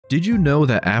Did you know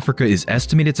that Africa is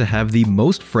estimated to have the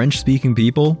most French-speaking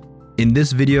people? In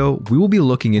this video, we will be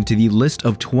looking into the list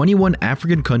of 21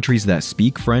 African countries that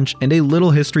speak French and a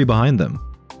little history behind them.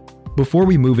 Before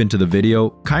we move into the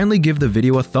video, kindly give the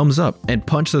video a thumbs up and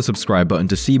punch the subscribe button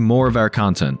to see more of our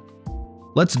content.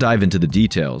 Let's dive into the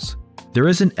details. There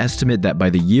is an estimate that by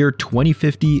the year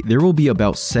 2050, there will be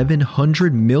about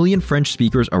 700 million French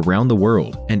speakers around the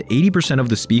world, and 80% of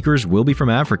the speakers will be from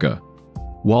Africa.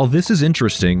 While this is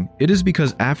interesting, it is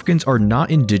because Africans are not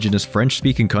indigenous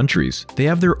French-speaking countries. They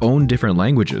have their own different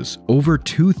languages, over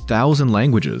 2,000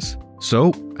 languages.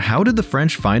 So, how did the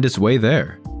French find its way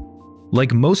there?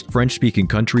 Like most French-speaking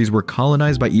countries were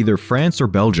colonized by either France or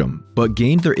Belgium, but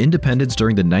gained their independence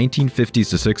during the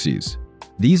 1950s to 60s.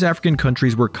 These African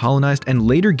countries were colonized and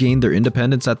later gained their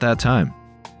independence at that time.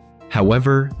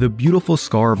 However, the beautiful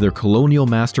scar of their colonial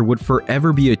master would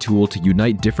forever be a tool to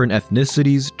unite different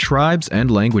ethnicities, tribes,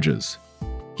 and languages.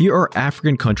 Here are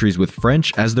African countries with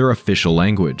French as their official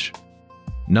language.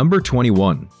 Number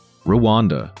 21.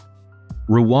 Rwanda.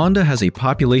 Rwanda has a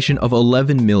population of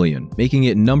 11 million, making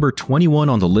it number 21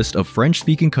 on the list of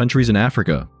French-speaking countries in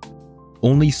Africa.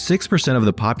 Only 6% of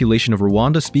the population of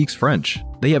Rwanda speaks French.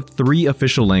 They have 3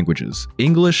 official languages: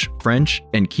 English, French,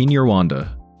 and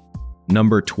Kinyarwanda.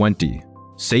 Number 20.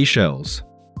 Seychelles.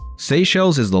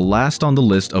 Seychelles is the last on the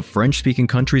list of French-speaking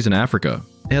countries in Africa.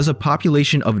 It has a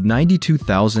population of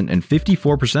 92,000 and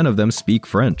 54% of them speak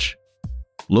French.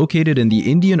 Located in the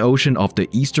Indian Ocean off the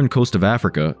eastern coast of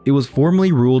Africa, it was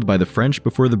formerly ruled by the French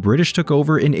before the British took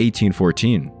over in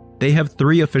 1814. They have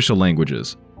 3 official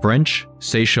languages: French,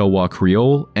 Seychellois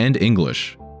Creole, and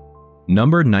English.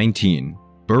 Number 19.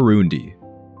 Burundi.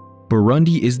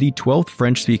 Burundi is the 12th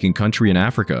French-speaking country in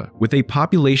Africa, with a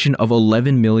population of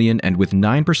 11 million and with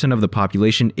 9% of the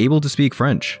population able to speak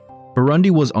French.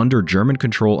 Burundi was under German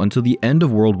control until the end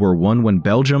of World War I when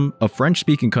Belgium, a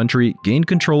French-speaking country, gained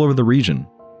control over the region.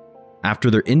 After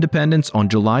their independence on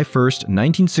July 1,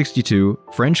 1962,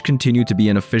 French continued to be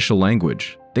an official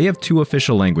language. They have 2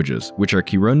 official languages, which are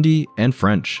Kirundi and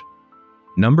French.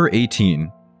 Number 18.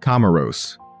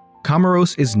 Comoros.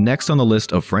 Comoros is next on the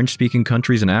list of French-speaking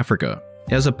countries in Africa.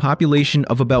 It has a population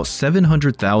of about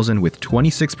 700,000 with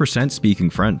 26%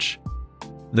 speaking French.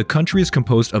 The country is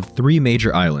composed of 3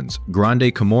 major islands: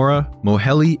 Grande Comore,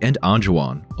 Moheli, and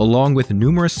Anjouan, along with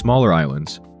numerous smaller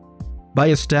islands. By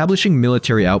establishing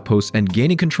military outposts and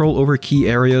gaining control over key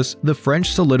areas, the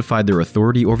French solidified their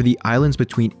authority over the islands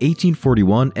between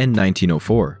 1841 and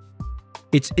 1904.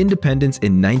 Its independence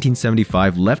in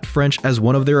 1975 left French as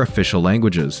one of their official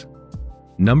languages.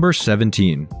 Number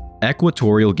 17.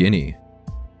 Equatorial Guinea.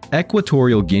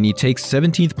 Equatorial Guinea takes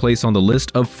 17th place on the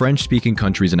list of French-speaking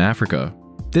countries in Africa.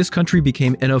 This country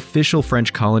became an official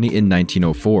French colony in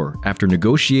 1904 after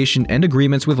negotiation and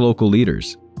agreements with local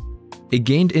leaders. It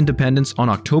gained independence on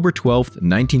October 12,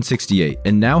 1968,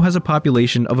 and now has a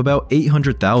population of about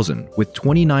 800,000 with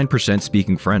 29%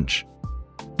 speaking French.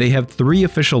 They have 3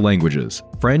 official languages: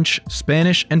 French,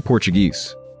 Spanish, and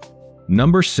Portuguese.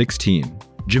 Number 16.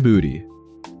 Djibouti.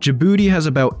 Djibouti has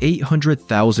about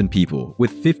 800,000 people,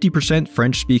 with 50%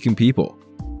 French-speaking people.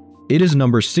 It is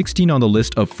number 16 on the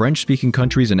list of French-speaking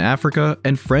countries in Africa,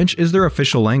 and French is their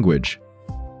official language.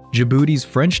 Djibouti's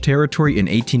French territory in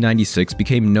 1896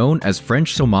 became known as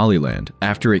French Somaliland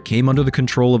after it came under the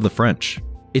control of the French.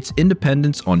 Its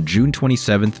independence on June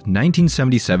 27,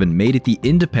 1977 made it the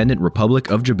independent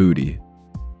Republic of Djibouti.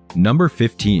 Number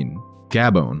 15.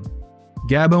 Gabon.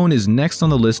 Gabon is next on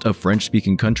the list of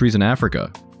French-speaking countries in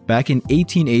Africa. Back in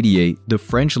 1888, the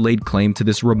French laid claim to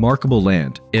this remarkable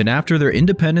land, and after their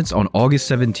independence on August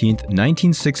 17,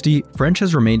 1960, French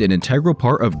has remained an integral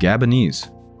part of Gabonese.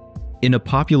 In a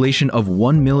population of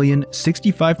 1 million,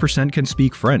 65% can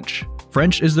speak French.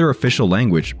 French is their official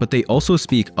language, but they also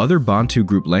speak other Bantu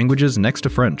group languages next to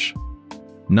French.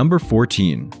 Number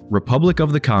 14. Republic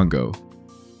of the Congo.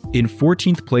 In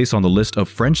 14th place on the list of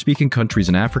French-speaking countries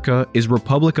in Africa is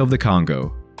Republic of the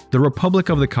Congo. The Republic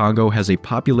of the Congo has a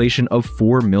population of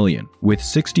 4 million, with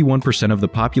 61% of the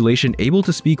population able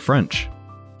to speak French.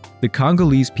 The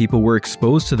Congolese people were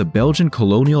exposed to the Belgian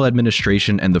colonial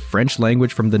administration and the French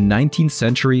language from the 19th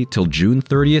century till June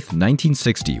 30,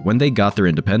 1960, when they got their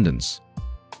independence.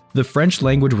 The French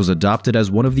language was adopted as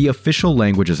one of the official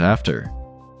languages after.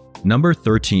 Number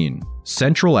 13.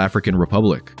 Central African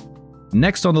Republic.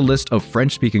 Next on the list of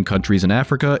French-speaking countries in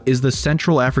Africa is the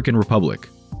Central African Republic.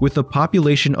 With a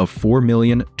population of 4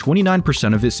 million,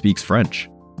 29% of it speaks French.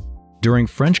 During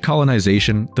French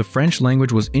colonization, the French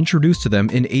language was introduced to them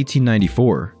in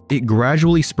 1894. It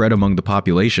gradually spread among the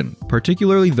population,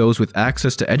 particularly those with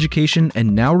access to education,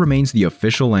 and now remains the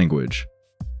official language.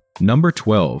 Number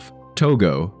 12.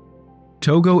 Togo.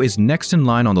 Togo is next in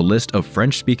line on the list of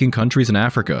French-speaking countries in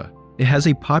Africa. It has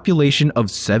a population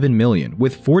of 7 million,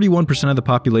 with 41% of the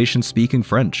population speaking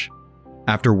French.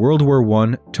 After World War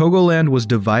I, Togoland was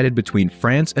divided between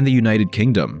France and the United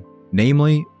Kingdom,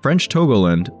 namely French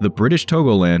Togoland, the British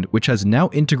Togoland, which has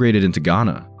now integrated into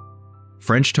Ghana.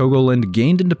 French Togoland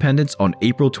gained independence on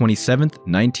April 27,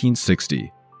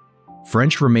 1960.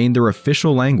 French remained their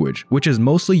official language, which is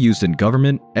mostly used in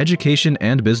government, education,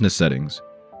 and business settings.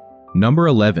 Number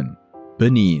 11.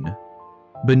 Benin.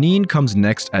 Benin comes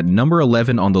next at number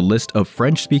 11 on the list of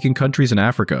French-speaking countries in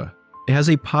Africa. It has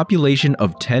a population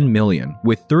of 10 million,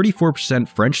 with 34%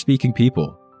 French-speaking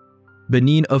people.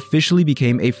 Benin officially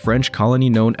became a French colony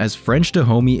known as French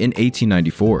Dahomey in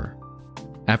 1894.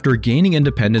 After gaining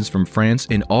independence from France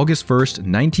in August 1,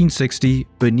 1960,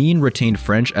 Benin retained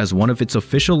French as one of its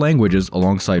official languages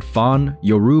alongside Fon,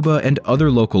 Yoruba, and other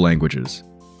local languages.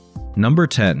 Number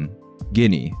 10.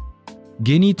 Guinea.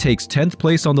 Guinea takes 10th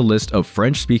place on the list of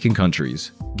French-speaking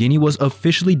countries. Guinea was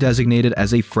officially designated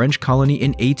as a French colony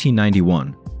in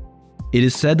 1891. It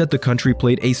is said that the country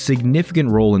played a significant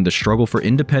role in the struggle for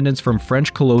independence from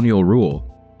French colonial rule.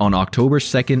 On October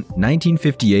 2,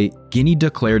 1958, Guinea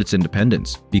declared its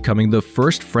independence, becoming the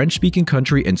first French-speaking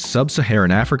country in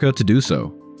sub-Saharan Africa to do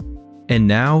so. And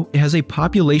now, it has a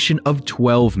population of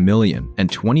 12 million, and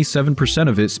 27%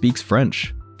 of it speaks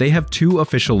French. They have two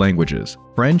official languages,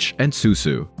 French and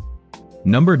Susu.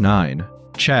 Number 9.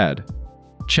 Chad.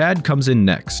 Chad comes in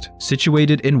next.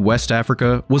 Situated in West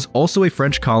Africa, was also a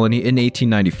French colony in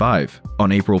 1895.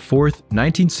 On April 4,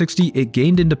 1960, it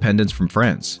gained independence from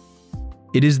France.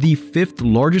 It is the 5th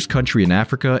largest country in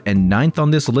Africa and 9th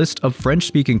on this list of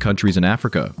French-speaking countries in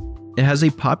Africa. It has a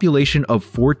population of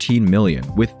 14 million,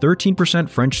 with 13%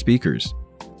 French speakers.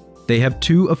 They have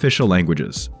two official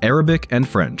languages, Arabic and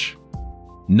French.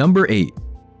 Number 8.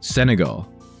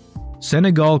 Senegal.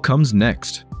 Senegal comes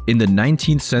next. In the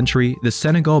 19th century, the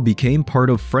Senegal became part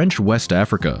of French West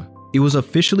Africa. It was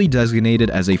officially designated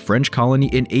as a French colony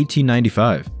in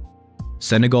 1895.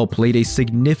 Senegal played a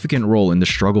significant role in the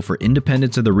struggle for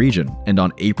independence of the region, and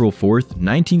on April 4,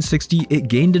 1960, it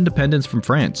gained independence from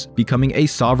France, becoming a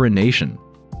sovereign nation.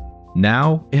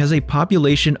 Now, it has a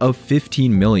population of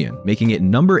 15 million, making it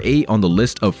number 8 on the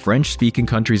list of French-speaking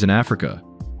countries in Africa.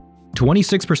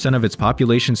 26% of its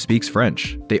population speaks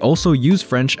French. They also use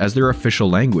French as their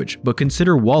official language, but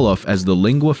consider Wolof as the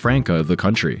lingua franca of the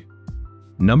country.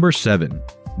 Number 7.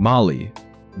 Mali.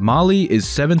 Mali is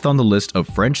 7th on the list of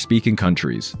French-speaking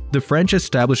countries. The French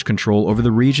established control over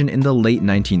the region in the late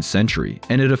 19th century,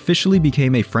 and it officially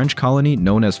became a French colony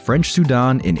known as French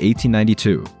Sudan in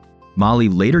 1892. Mali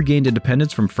later gained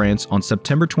independence from France on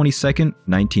September 22,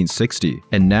 1960,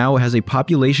 and now has a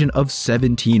population of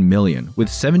 17 million, with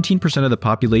 17% of the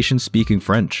population speaking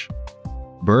French.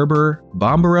 Berber,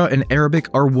 Bambara, and Arabic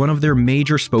are one of their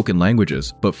major spoken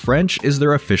languages, but French is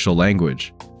their official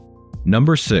language.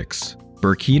 Number 6.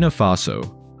 Burkina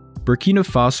Faso. Burkina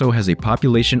Faso has a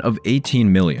population of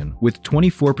 18 million, with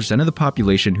 24% of the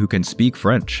population who can speak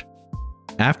French.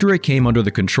 After it came under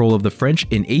the control of the French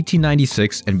in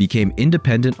 1896 and became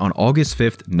independent on August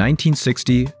 5,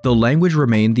 1960, the language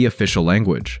remained the official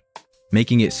language,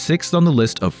 making it 6th on the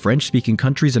list of French-speaking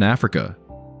countries in Africa.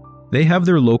 They have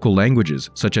their local languages,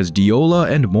 such as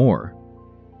Diola and more.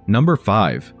 Number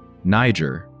 5.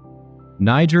 Niger.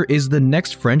 Niger is the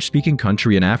next French-speaking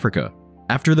country in Africa.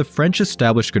 After the French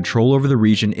established control over the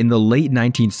region in the late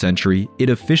 19th century, it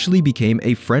officially became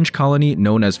a French colony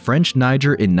known as French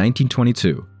Niger in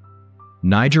 1922.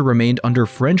 Niger remained under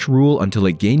French rule until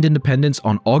it gained independence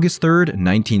on August 3,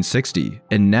 1960,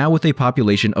 and now with a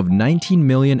population of 19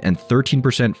 million and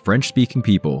 13% French-speaking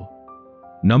people.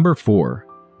 Number 4.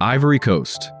 Ivory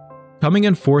Coast. Coming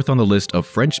in 4th on the list of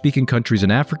French-speaking countries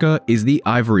in Africa is the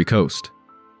Ivory Coast.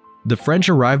 The French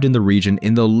arrived in the region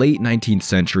in the late 19th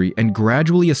century and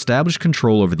gradually established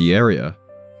control over the area.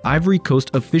 Ivory Coast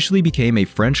officially became a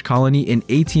French colony in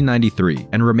 1893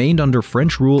 and remained under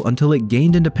French rule until it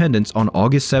gained independence on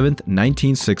August 7,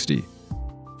 1960.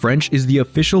 French is the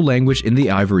official language in the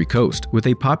Ivory Coast, with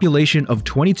a population of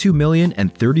 22 million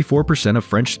and 34% of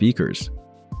French speakers.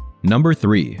 Number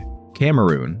 3.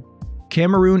 Cameroon.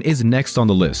 Cameroon is next on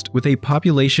the list, with a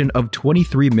population of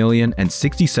 23 million and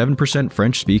 67%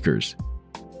 French speakers.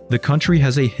 The country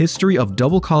has a history of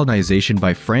double colonization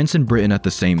by France and Britain at the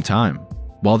same time.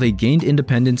 While they gained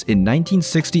independence in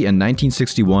 1960 and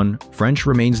 1961, French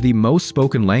remains the most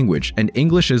spoken language and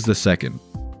English is the second.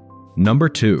 Number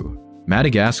 2.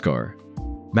 Madagascar.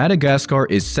 Madagascar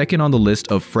is second on the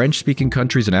list of French-speaking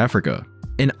countries in Africa.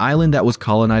 An island that was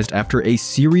colonized after a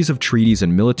series of treaties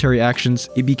and military actions,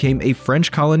 it became a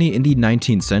French colony in the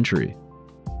 19th century.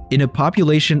 In a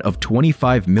population of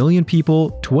 25 million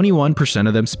people, 21%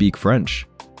 of them speak French.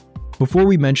 Before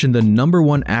we mention the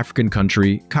 #1 African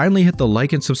country, kindly hit the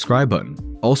like and subscribe button.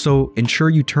 Also,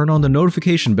 ensure you turn on the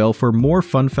notification bell for more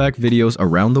fun fact videos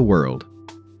around the world.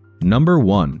 Number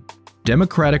 1.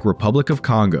 Democratic Republic of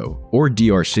Congo, or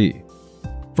DRC.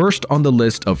 First on the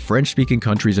list of French-speaking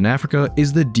countries in Africa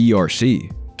is the DRC,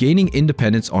 gaining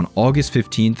independence on August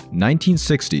 15,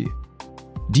 1960.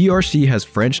 DRC has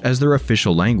French as their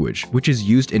official language, which is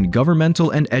used in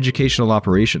governmental and educational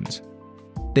operations.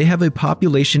 They have a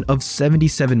population of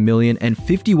 77 million and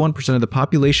 51% of the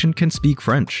population can speak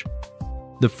French.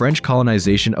 The French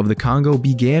colonization of the Congo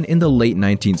began in the late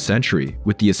 19th century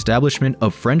with the establishment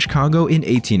of French Congo in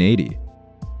 1880.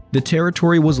 The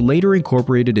territory was later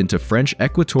incorporated into French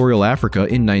Equatorial Africa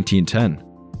in 1910.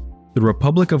 The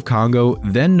Republic of Congo,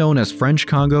 then known as French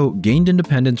Congo, gained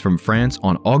independence from France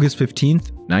on August 15,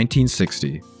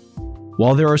 1960.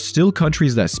 While there are still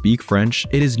countries that speak French,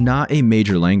 it is not a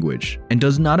major language and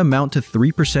does not amount to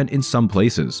 3% in some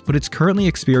places, but it's currently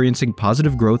experiencing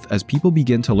positive growth as people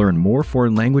begin to learn more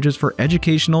foreign languages for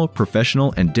educational,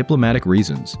 professional, and diplomatic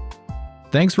reasons.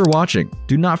 Thanks for watching.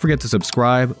 Do not forget to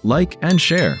subscribe, like, and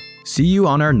share. See you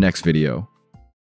on our next video.